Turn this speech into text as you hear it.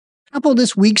Apple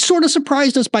this week sort of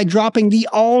surprised us by dropping the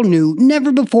all-new,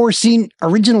 never-before-seen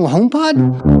original HomePod.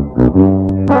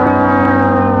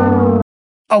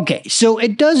 Okay, so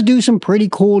it does do some pretty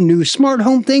cool new smart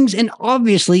home things, and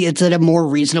obviously it's at a more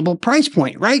reasonable price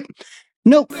point, right?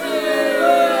 Nope.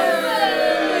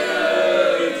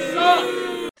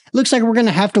 Looks like we're going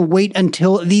to have to wait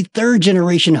until the third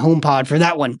generation HomePod for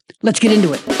that one. Let's get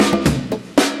into it.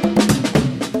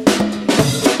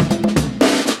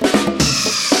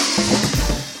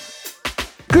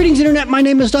 Greetings, Internet. My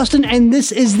name is Dustin, and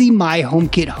this is the My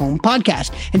HomeKit Home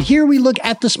podcast. And here we look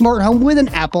at the smart home with an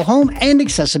Apple home and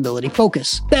accessibility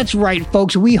focus. That's right,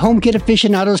 folks. We HomeKit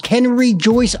aficionados can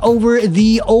rejoice over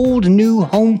the old new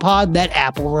HomePod that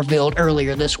Apple revealed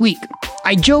earlier this week.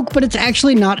 I joke, but it's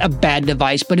actually not a bad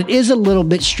device, but it is a little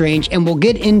bit strange, and we'll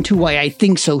get into why I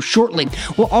think so shortly.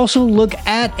 We'll also look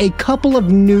at a couple of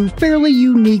new, fairly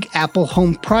unique Apple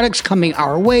home products coming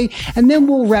our way, and then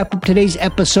we'll wrap up today's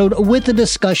episode with a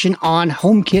discussion on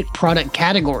HomeKit product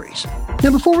categories.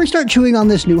 Now, before we start chewing on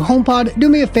this new HomePod, do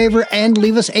me a favor and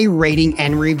leave us a rating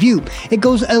and review. It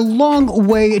goes a long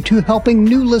way to helping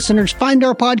new listeners find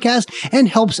our podcast and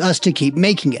helps us to keep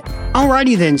making it.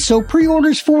 Alrighty then, so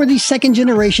pre-orders for the second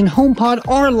generation HomePod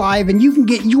are live, and you can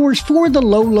get yours for the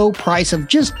low price of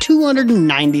just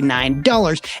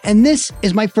 $299. And this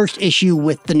is my first issue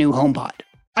with the new HomePod.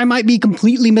 I might be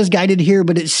completely misguided here,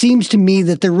 but it seems to me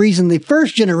that the reason the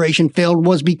first generation failed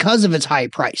was because of its high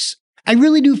price. I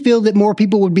really do feel that more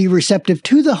people would be receptive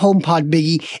to the HomePod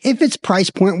Biggie if its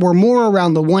price point were more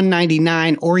around the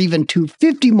 $199 or even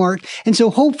 $250 mark, and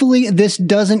so hopefully this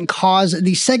doesn't cause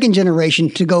the second generation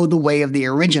to go the way of the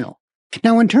original.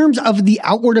 Now, in terms of the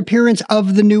outward appearance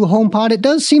of the new HomePod, it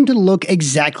does seem to look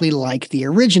exactly like the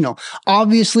original.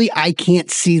 Obviously, I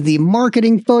can't see the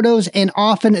marketing photos, and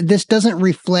often this doesn't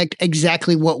reflect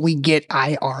exactly what we get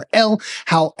IRL.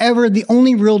 However, the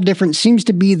only real difference seems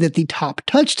to be that the top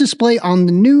touch display on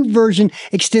the new version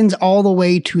extends all the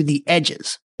way to the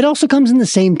edges. It also comes in the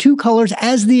same two colors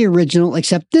as the original,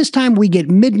 except this time we get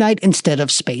midnight instead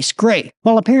of space gray.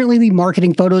 While apparently the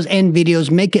marketing photos and videos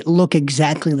make it look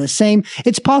exactly the same,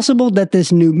 it's possible that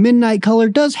this new midnight color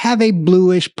does have a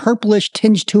bluish, purplish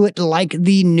tinge to it like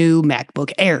the new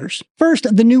MacBook Airs.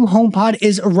 First, the new HomePod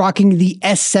is rocking the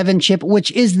S7 chip,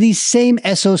 which is the same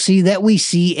SoC that we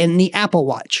see in the Apple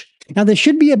Watch. Now, this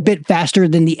should be a bit faster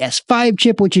than the S5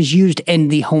 chip, which is used in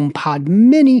the HomePod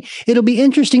Mini. It'll be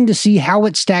interesting to see how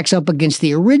it stacks up against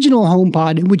the original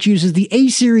HomePod, which uses the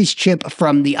A-series chip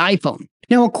from the iPhone.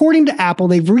 Now, according to Apple,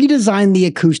 they've redesigned the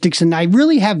acoustics, and I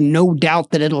really have no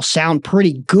doubt that it'll sound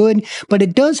pretty good, but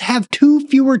it does have 2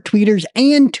 fewer tweeters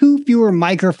and 2 fewer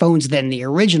microphones than the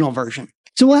original version.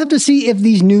 So we'll have to see if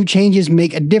these new changes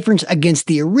make a difference against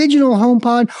the original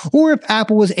HomePod, or if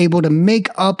Apple was able to make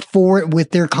up for it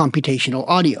with their computational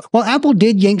audio. While Apple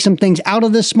did yank some things out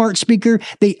of the smart speaker,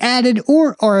 they added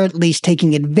or are at least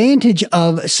taking advantage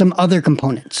of some other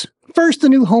components. First, the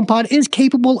new HomePod is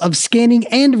capable of scanning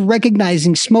and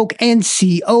recognizing smoke and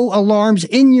CO alarms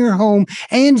in your home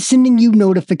and sending you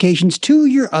notifications to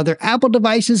your other Apple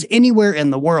devices anywhere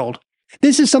in the world.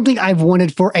 This is something I've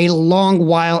wanted for a long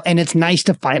while, and it's nice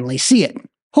to finally see it.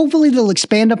 Hopefully they'll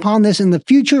expand upon this in the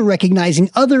future, recognizing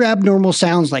other abnormal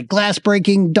sounds like glass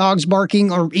breaking, dogs barking,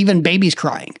 or even babies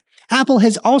crying. Apple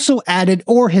has also added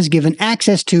or has given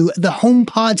access to the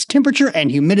HomePod's temperature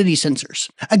and humidity sensors.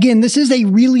 Again, this is a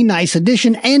really nice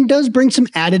addition and does bring some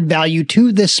added value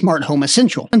to this smart home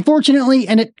essential. Unfortunately,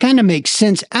 and it kind of makes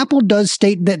sense, Apple does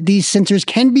state that these sensors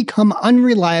can become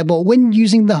unreliable when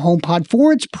using the HomePod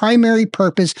for its primary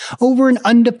purpose over an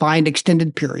undefined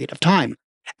extended period of time.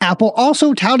 Apple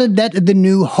also touted that the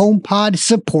new HomePod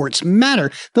supports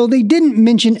Matter, though they didn't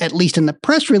mention, at least in the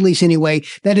press release anyway,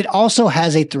 that it also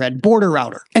has a Thread border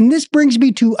router. And this brings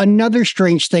me to another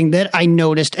strange thing that I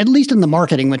noticed, at least in the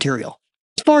marketing material.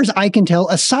 As far as I can tell,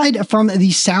 aside from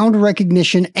the sound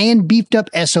recognition and beefed up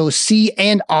SoC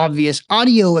and obvious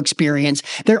audio experience,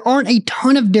 there aren't a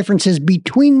ton of differences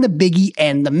between the Biggie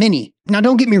and the Mini. Now,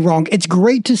 don't get me wrong, it's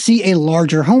great to see a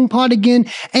larger HomePod again,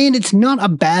 and it's not a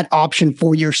bad option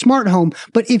for your smart home,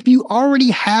 but if you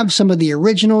already have some of the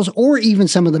originals or even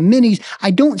some of the Minis, I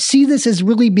don't see this as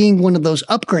really being one of those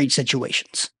upgrade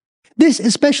situations. This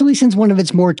especially since one of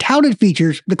its more touted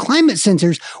features, the climate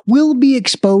sensors, will be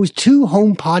exposed to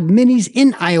HomePod Minis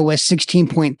in iOS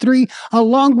 16.3,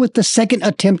 along with the second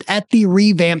attempt at the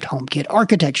revamped HomeKit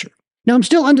architecture. Now, I'm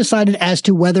still undecided as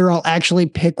to whether I'll actually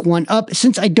pick one up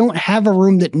since I don't have a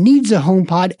room that needs a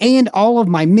HomePod and all of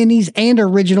my Minis and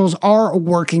originals are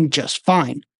working just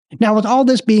fine. Now, with all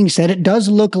this being said, it does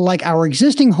look like our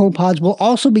existing HomePods will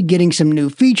also be getting some new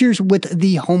features, with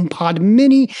the HomePod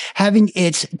Mini having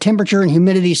its temperature and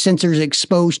humidity sensors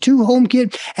exposed to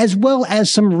HomeKit, as well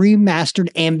as some remastered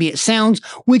ambient sounds,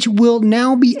 which will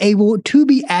now be able to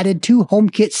be added to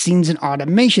HomeKit scenes and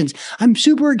automations. I'm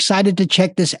super excited to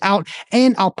check this out,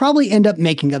 and I'll probably end up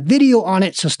making a video on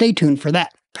it, so stay tuned for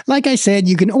that. Like I said,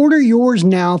 you can order yours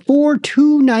now for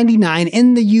 $2.99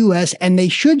 in the US, and they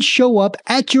should show up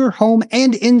at your home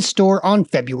and in store on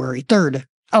February 3rd.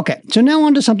 Okay, so now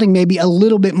on to something maybe a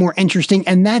little bit more interesting,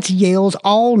 and that's Yale's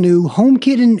all-new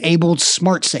HomeKit-enabled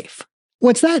Smart Safe.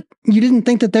 What's that? You didn't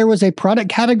think that there was a product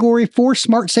category for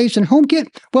smart safes in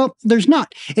HomeKit? Well, there's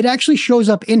not. It actually shows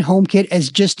up in HomeKit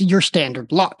as just your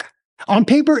standard lock. On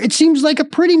paper, it seems like a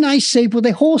pretty nice safe with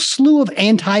a whole slew of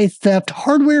anti-theft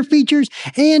hardware features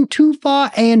and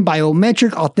 2FA and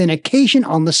biometric authentication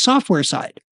on the software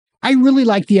side. I really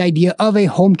like the idea of a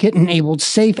HomeKit-enabled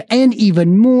safe, and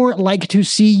even more like to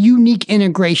see unique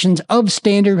integrations of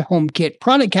standard HomeKit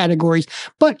product categories,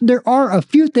 but there are a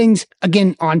few things,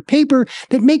 again on paper,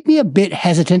 that make me a bit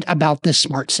hesitant about this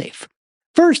smart safe.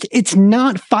 First, it's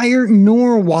not fire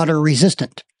nor water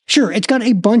resistant. Sure, it's got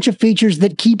a bunch of features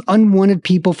that keep unwanted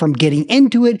people from getting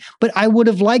into it, but I would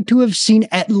have liked to have seen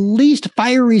at least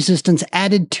fire resistance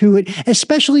added to it,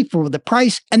 especially for the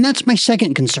price, and that's my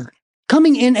second concern.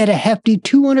 Coming in at a hefty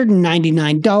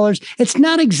 $299, it's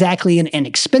not exactly an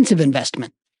inexpensive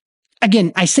investment.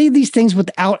 Again, I say these things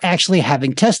without actually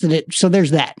having tested it, so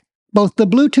there's that. Both the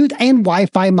Bluetooth and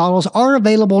Wi-Fi models are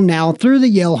available now through the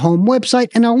Yale Home website,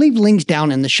 and I'll leave links down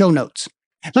in the show notes.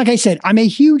 Like I said, I'm a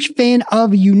huge fan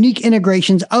of unique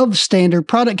integrations of standard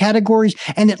product categories,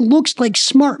 and it looks like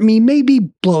SmartMe may be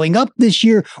blowing up this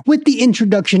year with the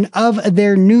introduction of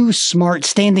their new smart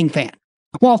standing fan.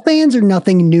 While fans are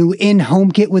nothing new in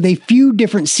HomeKit, with a few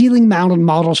different ceiling-mounted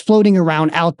models floating around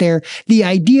out there, the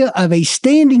idea of a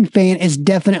standing fan is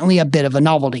definitely a bit of a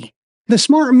novelty. The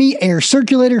SmartMe Air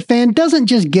Circulator fan doesn't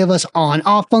just give us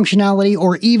on-off functionality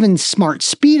or even smart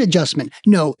speed adjustment.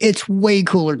 No, it's way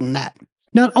cooler than that.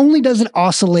 Not only does it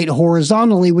oscillate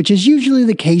horizontally, which is usually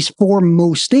the case for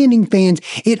most standing fans,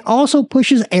 it also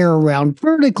pushes air around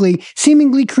vertically,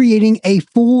 seemingly creating a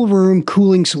full room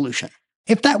cooling solution.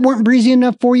 If that weren't breezy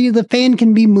enough for you, the fan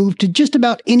can be moved to just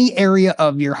about any area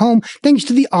of your home thanks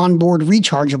to the onboard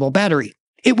rechargeable battery.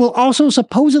 It will also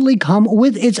supposedly come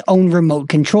with its own remote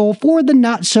control for the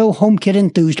not-so-HomeKit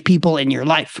enthused people in your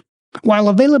life. While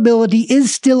availability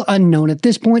is still unknown at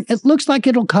this point, it looks like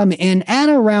it'll come in at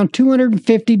around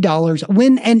 $250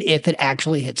 when and if it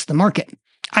actually hits the market.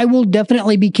 I will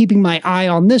definitely be keeping my eye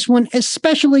on this one,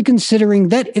 especially considering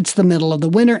that it's the middle of the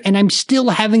winter and I'm still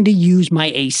having to use my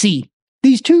AC.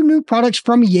 These two new products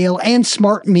from Yale and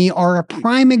SmartMe are a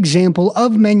prime example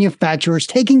of manufacturers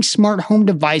taking smart home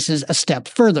devices a step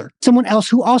further. Someone else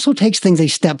who also takes things a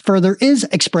step further is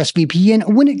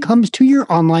ExpressVPN when it comes to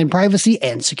your online privacy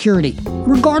and security.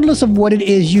 Regardless of what it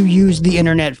is you use the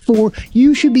internet for,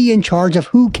 you should be in charge of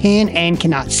who can and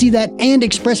cannot see that, and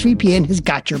ExpressVPN has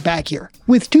got your back here.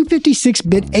 With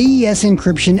 256-bit AES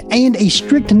encryption and a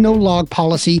strict no-log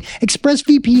policy,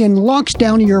 ExpressVPN locks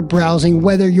down your browsing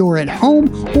whether you're at home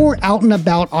or out and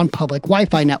about on public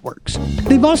Wi-Fi networks.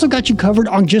 They've also got you covered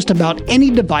on just about any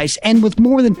device, and with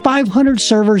more than 500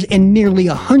 servers in nearly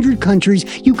 100 countries,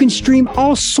 you can stream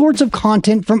all sorts of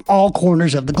content from all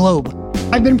corners of the globe.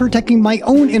 I've been protecting my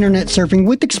own internet surfing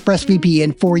with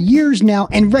ExpressVPN for years now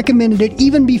and recommended it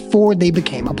even before they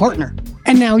became a partner.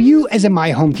 And now you, as a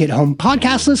My HomeKit Home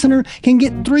podcast listener, can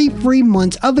get 3 free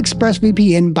months of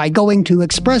ExpressVPN by going to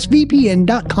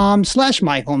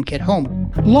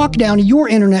expressvpn.com/myhomekithome. Lock down your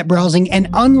internet browsing and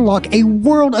unlock a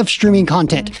world of streaming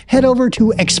content. Head over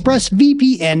to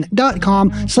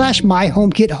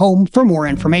expressvpn.com/myhomekithome for more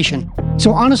information.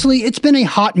 So honestly, it's been a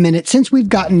hot minute since we've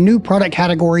gotten new product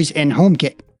categories in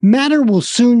HomeKit. Matter will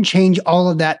soon change all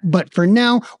of that, but for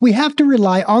now, we have to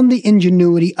rely on the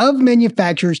ingenuity of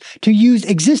manufacturers to use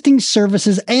existing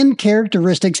services and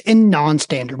characteristics in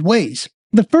non-standard ways.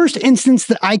 The first instance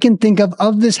that I can think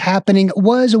of this happening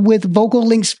was with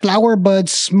VocalLink's Flowerbud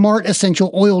Smart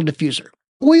Essential Oil Diffuser.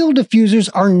 Oil diffusers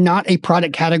are not a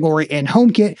product category in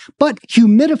HomeKit, but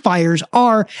humidifiers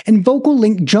are, and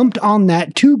VocalLink jumped on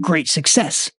that to great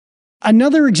success.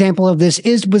 Another example of this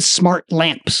is with smart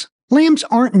lamps. Lamps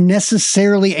aren't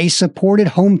necessarily a supported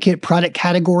HomeKit product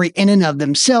category in and of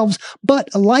themselves, but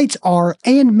lights are,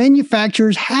 and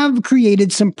manufacturers have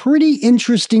created some pretty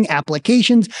interesting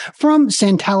applications, from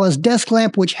Santala's desk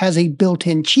lamp, which has a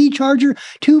built-in Qi charger,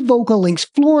 to VocalLink's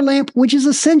floor lamp, which is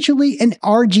essentially an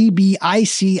RGB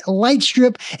IC light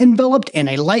strip enveloped in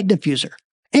a light diffuser.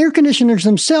 Air conditioners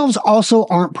themselves also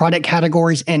aren't product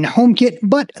categories in HomeKit,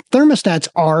 but thermostats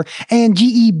are, and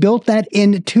GE built that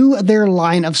into their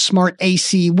line of smart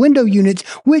AC window units,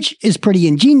 which is pretty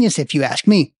ingenious if you ask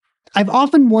me. I've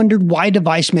often wondered why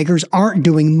device makers aren't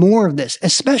doing more of this,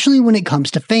 especially when it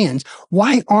comes to fans.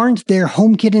 Why aren't there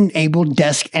HomeKit-enabled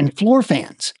desk and floor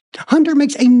fans? Hunter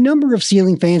makes a number of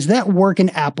ceiling fans that work in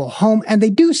Apple Home, and they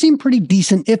do seem pretty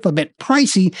decent if a bit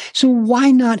pricey, so why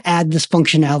not add this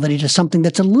functionality to something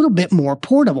that's a little bit more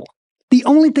portable? The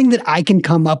only thing that I can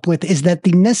come up with is that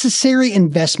the necessary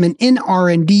investment in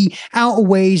R&D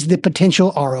outweighs the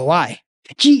potential ROI.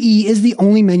 GE is the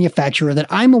only manufacturer that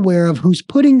I'm aware of who's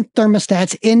putting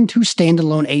thermostats into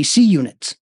standalone AC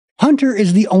units. Hunter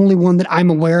is the only one that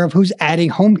I'm aware of who's adding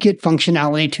HomeKit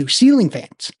functionality to ceiling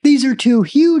fans. These are two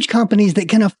huge companies that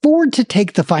can afford to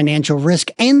take the financial risk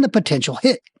and the potential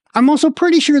hit. I'm also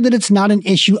pretty sure that it's not an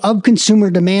issue of consumer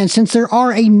demand since there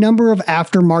are a number of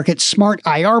aftermarket smart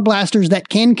IR blasters that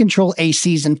can control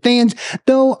ACs and fans,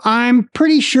 though I'm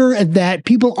pretty sure that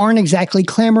people aren't exactly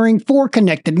clamoring for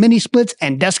connected mini splits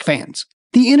and desk fans.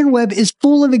 The interweb is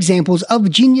full of examples of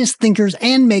genius thinkers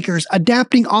and makers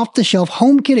adapting off-the-shelf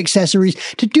HomeKit accessories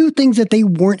to do things that they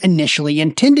weren't initially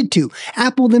intended to.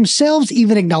 Apple themselves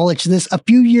even acknowledged this a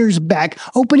few years back,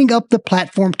 opening up the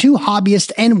platform to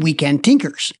hobbyists and weekend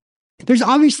tinkers. There's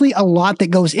obviously a lot that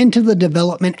goes into the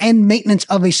development and maintenance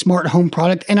of a smart home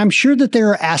product, and I'm sure that there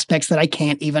are aspects that I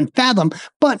can't even fathom,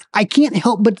 but I can't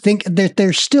help but think that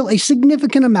there's still a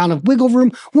significant amount of wiggle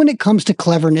room when it comes to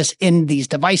cleverness in these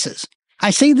devices. I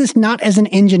say this not as an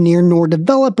engineer nor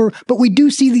developer, but we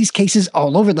do see these cases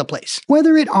all over the place.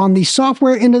 Whether it on the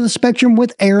software end of the spectrum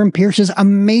with Aaron Pierce's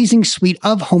amazing suite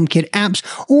of HomeKit apps,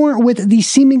 or with the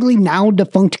seemingly now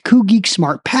defunct KooGeek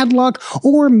Smart Padlock,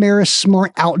 or Maris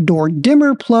Smart Outdoor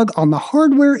Dimmer plug on the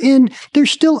hardware end, there's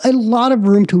still a lot of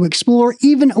room to explore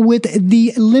even with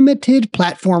the limited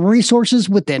platform resources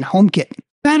within HomeKit.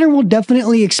 Matter will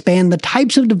definitely expand the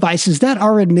types of devices that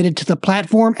are admitted to the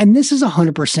platform, and this is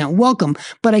 100% welcome,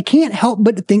 but I can't help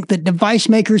but think that device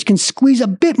makers can squeeze a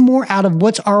bit more out of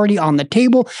what's already on the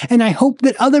table, and I hope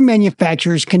that other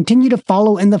manufacturers continue to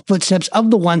follow in the footsteps of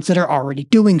the ones that are already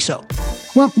doing so.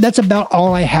 Well, that's about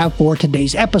all I have for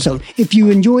today's episode. If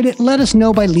you enjoyed it, let us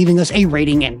know by leaving us a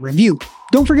rating and review.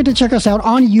 Don't forget to check us out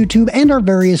on YouTube and our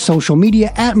various social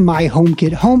media at My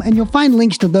HomeKit Home, and you'll find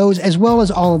links to those as well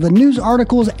as all of the news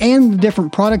articles and the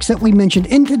different products that we mentioned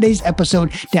in today's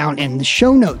episode down in the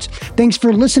show notes. Thanks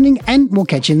for listening, and we'll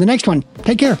catch you in the next one.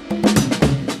 Take care.